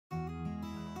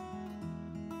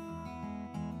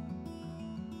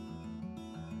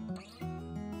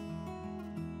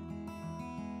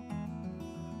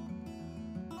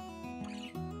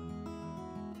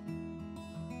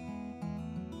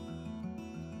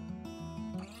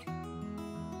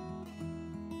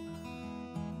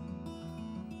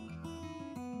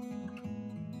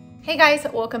Hey guys,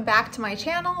 welcome back to my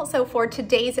channel. So for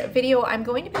today's video, I'm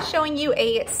going to be showing you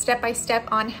a step-by-step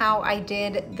on how I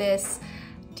did this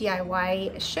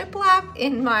DIY shiplap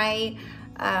in my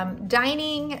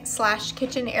dining slash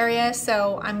kitchen area.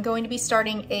 So I'm going to be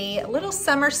starting a little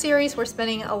summer series. We're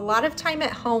spending a lot of time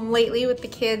at home lately with the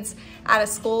kids out of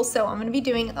school. So I'm gonna be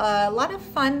doing a lot of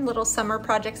fun little summer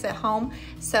projects at home.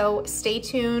 So stay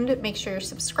tuned, make sure you're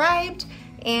subscribed,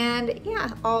 and yeah,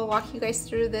 I'll walk you guys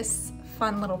through this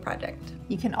fun little project.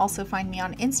 You can also find me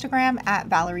on Instagram at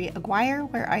Valerie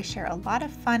Aguiar, where I share a lot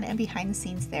of fun and behind the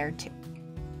scenes there too.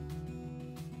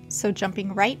 So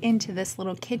jumping right into this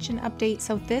little kitchen update.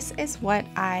 So this is what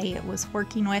I was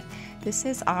working with. This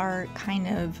is our kind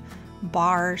of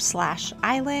bar slash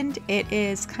island. It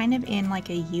is kind of in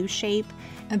like a U shape.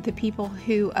 And the people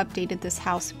who updated this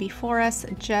house before us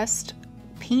just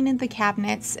painted the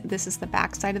cabinets. This is the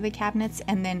back side of the cabinets,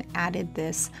 and then added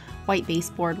this white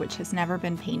baseboard, which has never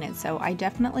been painted. So I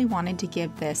definitely wanted to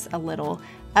give this a little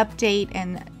update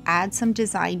and add some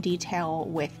design detail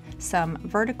with some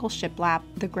vertical shiplap.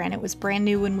 The granite was brand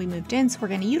new when we moved in, so we're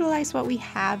going to utilize what we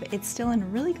have. It's still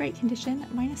in really great condition,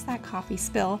 minus that coffee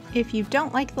spill. If you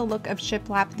don't like the look of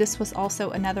shiplap, this was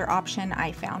also another option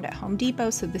I found at Home Depot.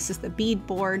 So this is the bead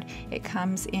board. It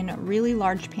comes in really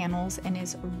large panels and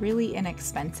is really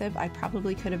inexpensive. I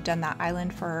probably could have done that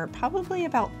island for probably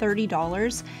about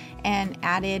 $30 and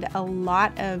added a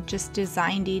lot of just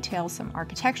design detail, some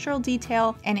architectural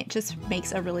detail, and it just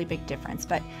makes a really big difference.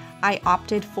 But I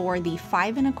opted for the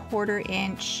 5 1/4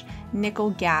 inch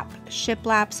nickel gap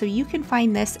shiplap. So you can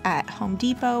find this at Home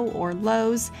Depot or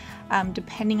Lowe's.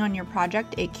 Depending on your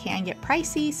project, it can get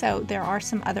pricey. So there are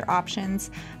some other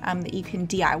options that you can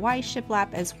DIY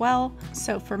shiplap as well.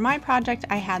 So for my project,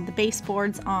 I had the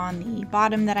baseboards on the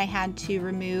bottom that I had to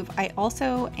remove. I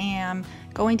also am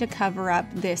going to cover up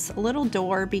this little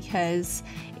door because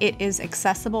it is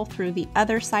accessible through the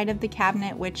other side of the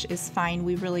cabinet, which is fine.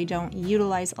 We really don't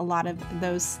utilize a lot of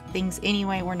those things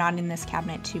anyway. We're not in this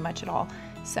cabinet too much at all.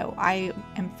 So I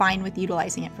am fine with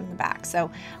utilizing it from the back. So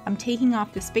I'm taking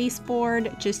off this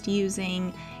baseboard, just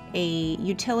using a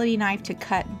utility knife to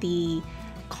cut the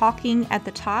caulking at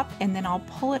the top, and then I'll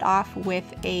pull it off with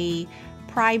a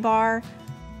pry bar.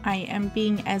 I am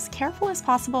being as careful as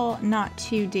possible not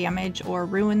to damage or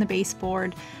ruin the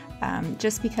baseboard,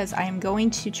 just because I am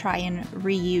going to try and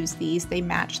reuse these. They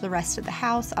match the rest of the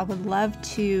house. I would love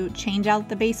to change out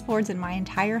the baseboards in my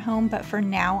entire home, but for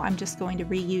now I'm just going to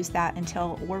reuse that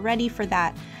until we're ready for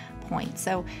that point.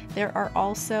 So there are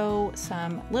also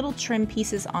some little trim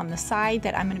pieces on the side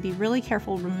that I'm going to be really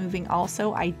careful removing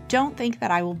also. I don't think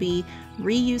that I will be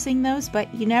reusing those,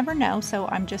 but you never know. So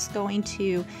I'm just going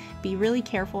to be really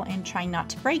careful and try not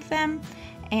to break them.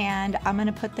 And I'm going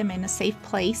to put them in a safe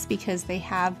place because they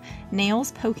have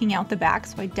nails poking out the back,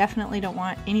 so I definitely don't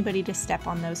want anybody to step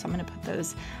on those. So I'm going to put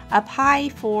those up high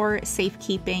for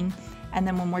safekeeping, and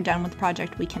then when we're done with the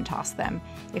project, we can toss them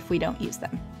if we don't use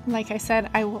them. Like I said,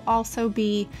 I will also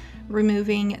be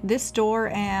removing this door,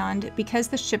 and because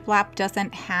the shiplap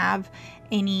doesn't have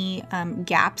any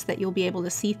gaps that you'll be able to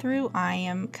see through, I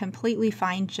am completely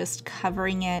fine just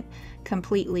covering it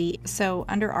completely. So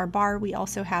under our bar, we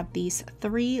also have these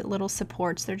 3 little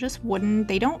supports. They're just wooden.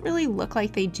 They don't really look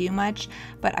like they do much,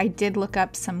 but I did look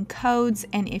up some codes,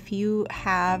 and if you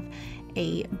have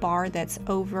a bar that's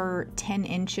over 10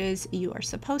 inches, you are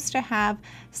supposed to have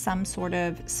some sort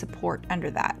of support under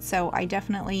that. So I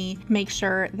definitely make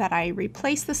sure that I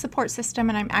replace the support system,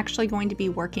 and I'm actually going to be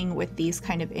working with these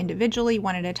kind of individually,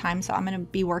 one at a time. So I'm going to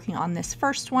be working on this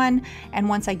first one, and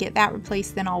once I get that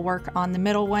replaced, then I'll work on the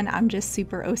middle one. I'm just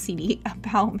super OCD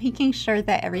about making sure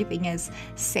that everything is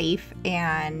safe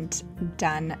and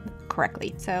done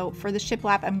correctly. So for the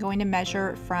shiplap, I'm going to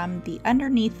measure from the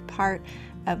underneath part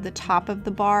of the top of the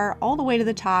bar all the way to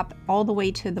the top, all the way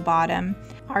to the bottom.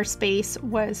 Our space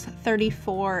was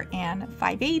 34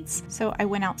 5/8, so I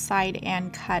went outside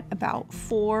and cut about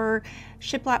 4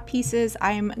 shiplap pieces.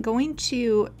 I'm going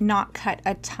to not cut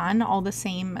a ton all the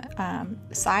same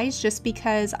size, just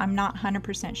because I'm not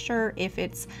 100% sure if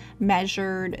it's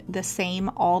measured the same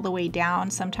all the way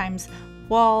down. Sometimes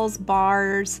walls,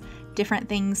 bars, different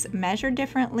things measure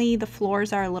differently. The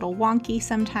floors are a little wonky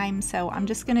sometimes, so I'm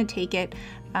just going to take it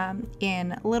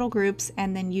in little groups,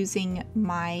 and then using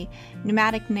my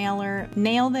pneumatic nailer,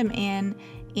 nail them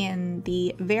in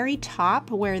the very top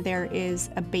where there is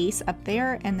a base up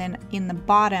there, and then in the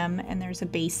bottom, and there's a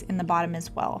base in the bottom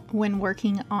as well. When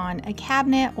working on a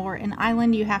cabinet or an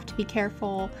island, you have to be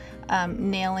careful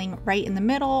nailing right in the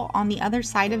middle. On the other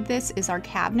side of this is our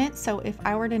cabinet, so if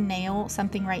I were to nail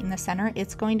something right in the center,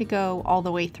 it's going to go all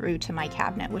the way through to my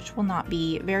cabinet, which will not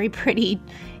be very pretty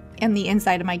in the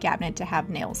inside of my cabinet to have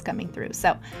nails coming through.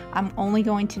 So I'm only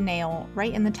going to nail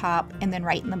right in the top and then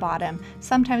right in the bottom.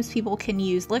 Sometimes people can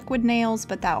use liquid nails,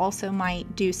 but that also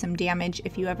might do some damage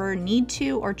if you ever need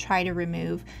to or try to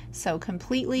remove. So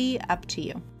completely up to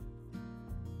you.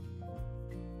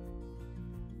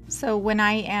 So when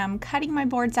I am cutting my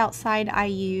boards outside, I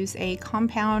use a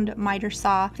compound miter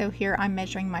saw. So here I'm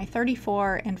measuring my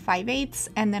 34 5/8,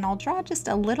 and then I'll draw just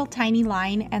a little tiny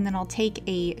line, and then I'll take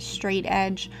a straight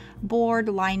edge board,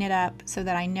 line it up so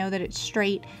that I know that it's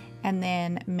straight, and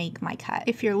then make my cut.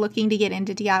 If you're looking to get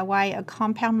into DIY, a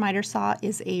compound miter saw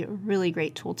is a really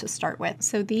great tool to start with.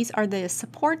 So these are the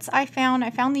supports I found. I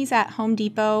found these at Home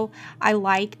Depot. I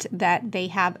liked that they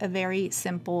have a very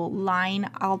simple line,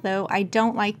 although I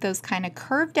don't like those kind of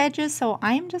curved edges, so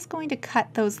I'm just going to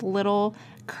cut those little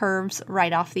curves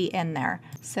right off the end there.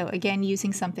 So again,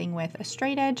 using something with a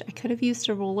straight edge. I could have used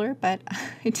a ruler, but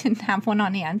I didn't have one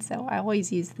on hand, so I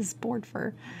always use this board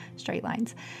for straight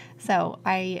lines. So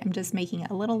I am just making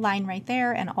a little line right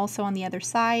there and also on the other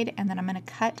side, and then I'm going to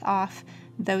cut off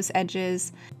those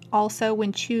edges. Also,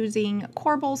 when choosing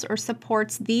corbels or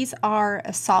supports, these are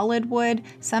a solid wood.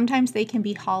 Sometimes they can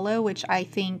be hollow, which I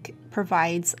think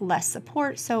provides less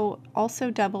support. So also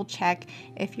double check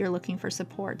if you're looking for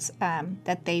supports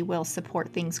that they will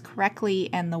support things correctly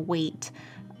and the weight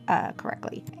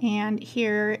correctly. And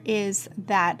here is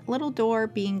that little door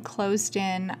being closed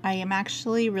in. I am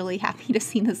actually really happy to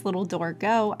see this little door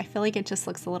go. I feel like it just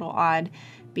looks a little odd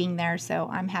being there, so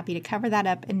I'm happy to cover that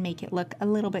up and make it look a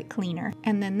little bit cleaner.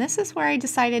 And then this is where I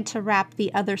decided to wrap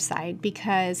the other side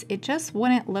because it just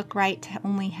wouldn't look right to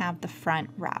only have the front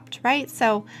wrapped, right?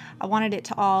 So I wanted it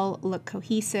to all look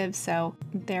cohesive. So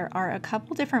there are a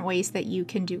couple different ways that you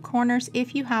can do corners.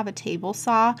 If you have a table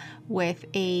saw with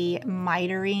a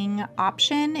mitering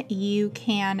option, you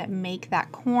can make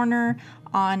that corner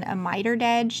on a mitered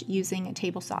edge using a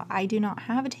table saw. I do not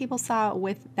have a table saw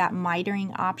with that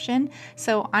mitering option,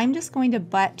 so I'm just going to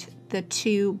butt the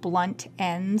two blunt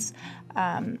ends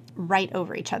right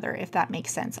over each other, if that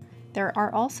makes sense. There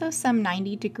are also some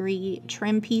 90-degree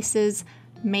trim pieces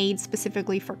made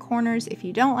specifically for corners. If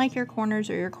you don't like your corners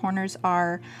or your corners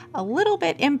are a little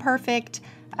bit imperfect,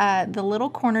 the little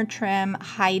corner trim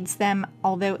hides them,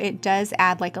 although it does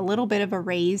add like a little bit of a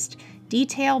raised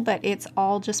detail, but it's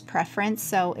all just preference.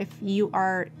 So if you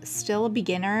are still a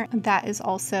beginner, that is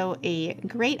also a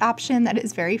great option that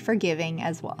is very forgiving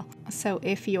as well. So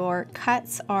if your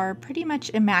cuts are pretty much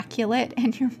immaculate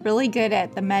and you're really good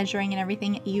at the measuring and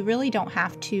everything, you really don't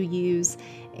have to use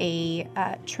a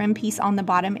trim piece on the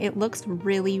bottom. It looks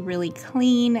really, really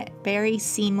clean, very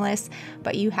seamless,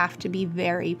 but you have to be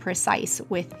very precise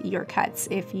with your cuts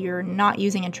if you're not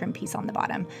using a trim piece on the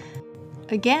bottom.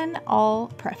 Again, all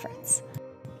preference.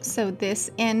 So this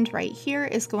end right here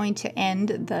is going to end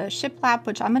the shiplap,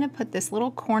 which I'm going to put this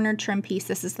little corner trim piece.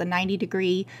 This is the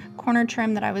 90-degree corner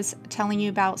trim that I was telling you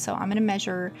about. So I'm going to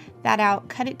measure that out,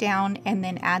 cut it down, and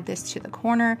then add this to the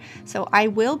corner. So I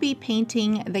will be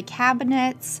painting the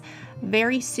cabinets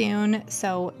very soon,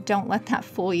 so don't let that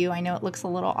fool you. I know it looks a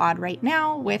little odd right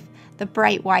now with the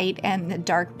bright white and the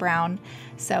dark brown.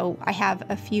 So I have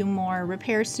a few more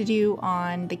repairs to do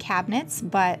on the cabinets,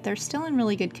 but they're still in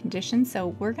really good condition, so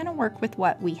we're going to work with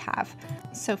what we have.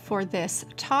 So for this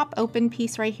top open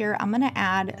piece right here, I'm going to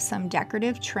add some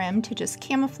decorative trim to just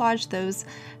camouflage those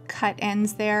cut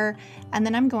ends there, and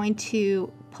then I'm going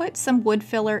to put some wood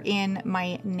filler in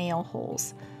my nail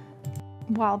holes.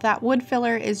 While that wood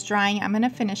filler is drying, I'm going to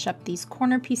finish up these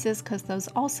corner pieces because those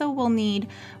also will need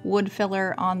wood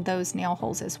filler on those nail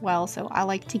holes as well. So I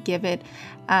like to give it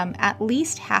at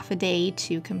least half a day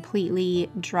to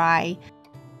completely dry.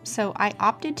 So I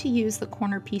opted to use the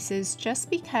corner pieces just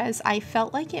because I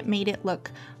felt like it made it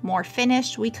look more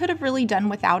finished. We could have really done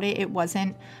without it. It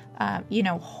wasn't you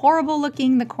know, horrible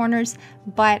looking, the corners,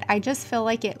 but I just feel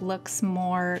like it looks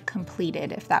more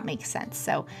completed, if that makes sense.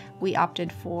 So we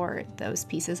opted for those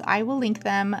pieces. I will link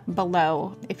them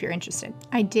below if you're interested.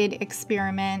 I did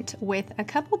experiment with a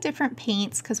couple different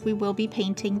paints because we will be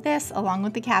painting this along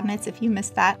with the cabinets. If you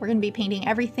missed that, we're going to be painting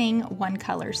everything one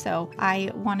color. So I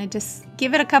wanted to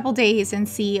give it a couple days and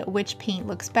see which paint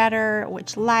looks better,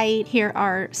 which light. Here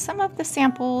are some of the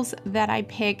samples that I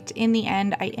picked. In the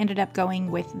end, I ended up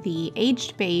going with the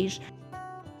aged beige.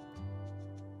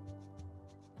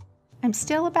 I'm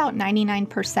still about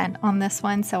 99% on this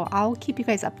one, so I'll keep you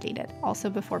guys updated.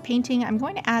 Also, before painting, I'm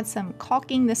going to add some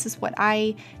caulking. This is what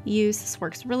I use. This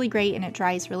works really great and it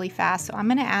dries really fast. So I'm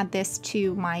going to add this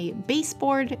to my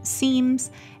baseboard seams,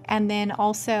 and then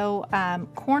also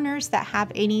corners that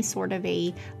have any sort of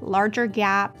a larger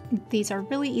gap. These are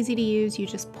really easy to use. You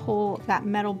just pull that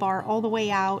metal bar all the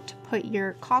way out, put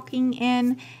your caulking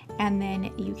in, and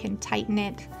then you can tighten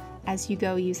it as you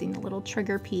go using the little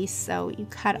trigger piece. So you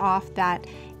cut off that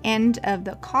end of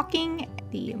the caulking.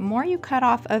 The more you cut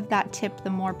off of that tip,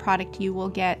 the more product you will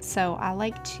get. So I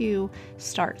like to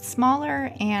start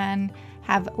smaller and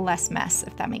have less mess,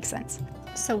 if that makes sense.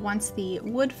 So once the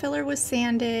wood filler was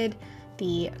sanded,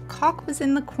 the caulk was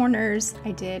in the corners,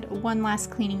 I did one last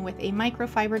cleaning with a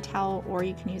microfiber towel, or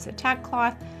you can use a tack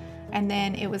cloth, and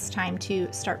then it was time to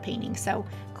start painting. So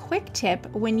quick tip,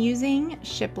 when using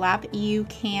Shiplap, you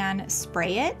can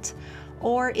spray it,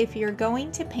 or if you're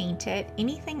going to paint it,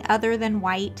 anything other than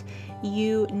white,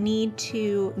 you need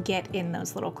to get in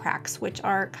those little cracks, which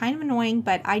are kind of annoying,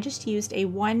 but I just used a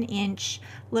 1-inch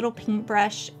little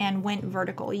paintbrush and went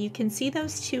vertical. You can see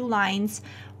those two lines.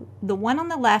 The one on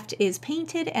the left is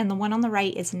painted and the one on the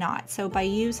right is not. So by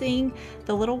using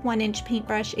the little 1-inch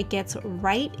paintbrush, it gets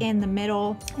right in the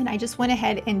middle. And I just went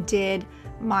ahead and did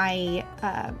my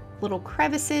little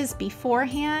crevices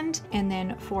beforehand. And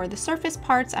then for the surface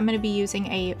parts, I'm going to be using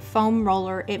a foam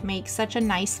roller. It makes such a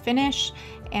nice finish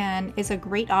and is a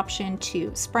great option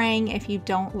to spraying if you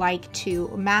don't like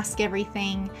to mask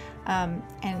everything.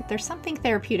 And there's something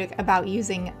therapeutic about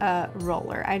using a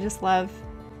roller. I just love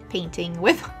painting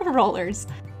with rollers.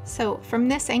 So from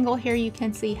this angle here, you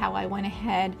can see how I went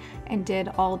ahead and did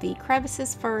all the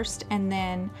crevices first and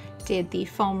then did the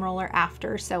foam roller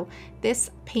after. So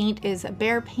this paint is a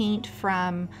Behr paint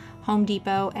from Home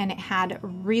Depot and it had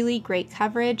really great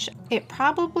coverage. It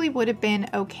probably would have been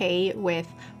okay with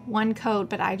one coat,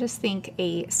 but I just think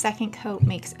a second coat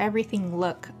makes everything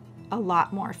look a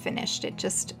lot more finished. It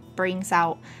just brings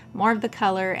out more of the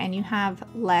color and you have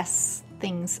less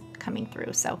things coming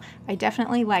through. So I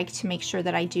definitely like to make sure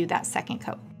that I do that second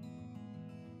coat.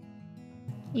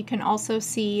 You can also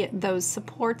see those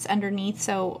supports underneath.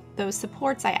 So those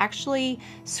supports, I actually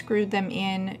screwed them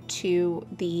in to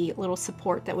the little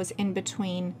support that was in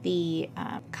between the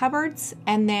cupboards,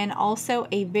 and then also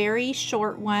a very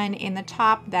short one in the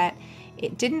top that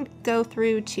it didn't go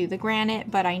through to the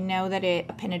granite, but I know that it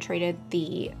penetrated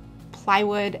the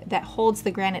plywood that holds the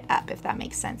granite up, if that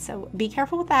makes sense. So be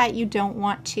careful with that. You don't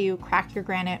want to crack your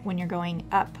granite when you're going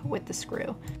up with the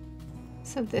screw.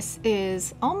 So this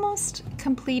is almost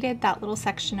completed. That little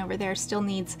section over there still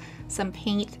needs some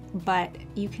paint, but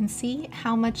you can see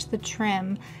how much the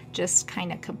trim just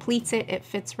kind of completes it. It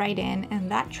fits right in, and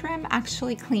that trim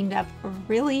actually cleaned up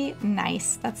really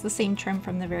nice. That's the same trim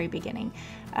from the very beginning.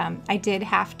 I did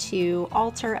have to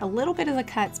alter a little bit of the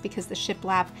cuts because the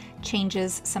Shiplap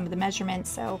changes some of the measurements.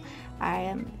 So I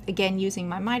am, again, using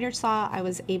my miter saw, I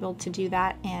was able to do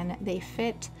that and they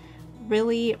fit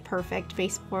really perfect.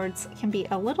 Baseboards can be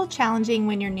a little challenging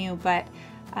when you're new, but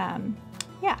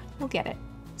yeah, we'll get it.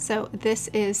 So this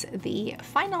is the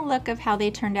final look of how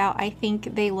they turned out. I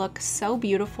think they look so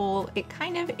beautiful. It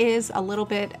kind of is a little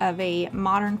bit of a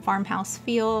modern farmhouse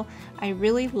feel. I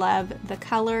really love the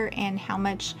color and how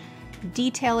much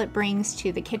detail it brings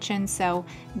to the kitchen. So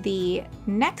the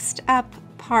next up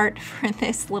part for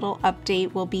this little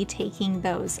update will be taking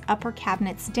those upper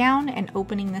cabinets down and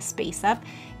opening the space up.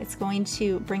 It's going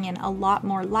to bring in a lot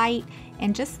more light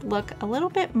and just look a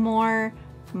little bit more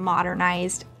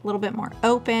modernized, a little bit more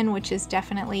open, which is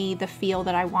definitely the feel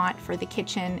that I want for the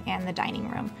kitchen and the dining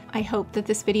room. I hope that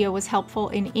this video was helpful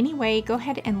in any way. Go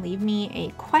ahead and leave me a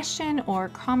question or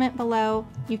comment below.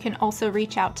 You can also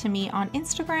reach out to me on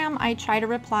Instagram. I try to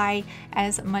reply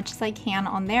as much as I can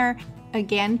on there.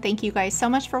 Again, thank you guys so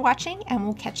much for watching, and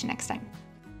we'll catch you next time.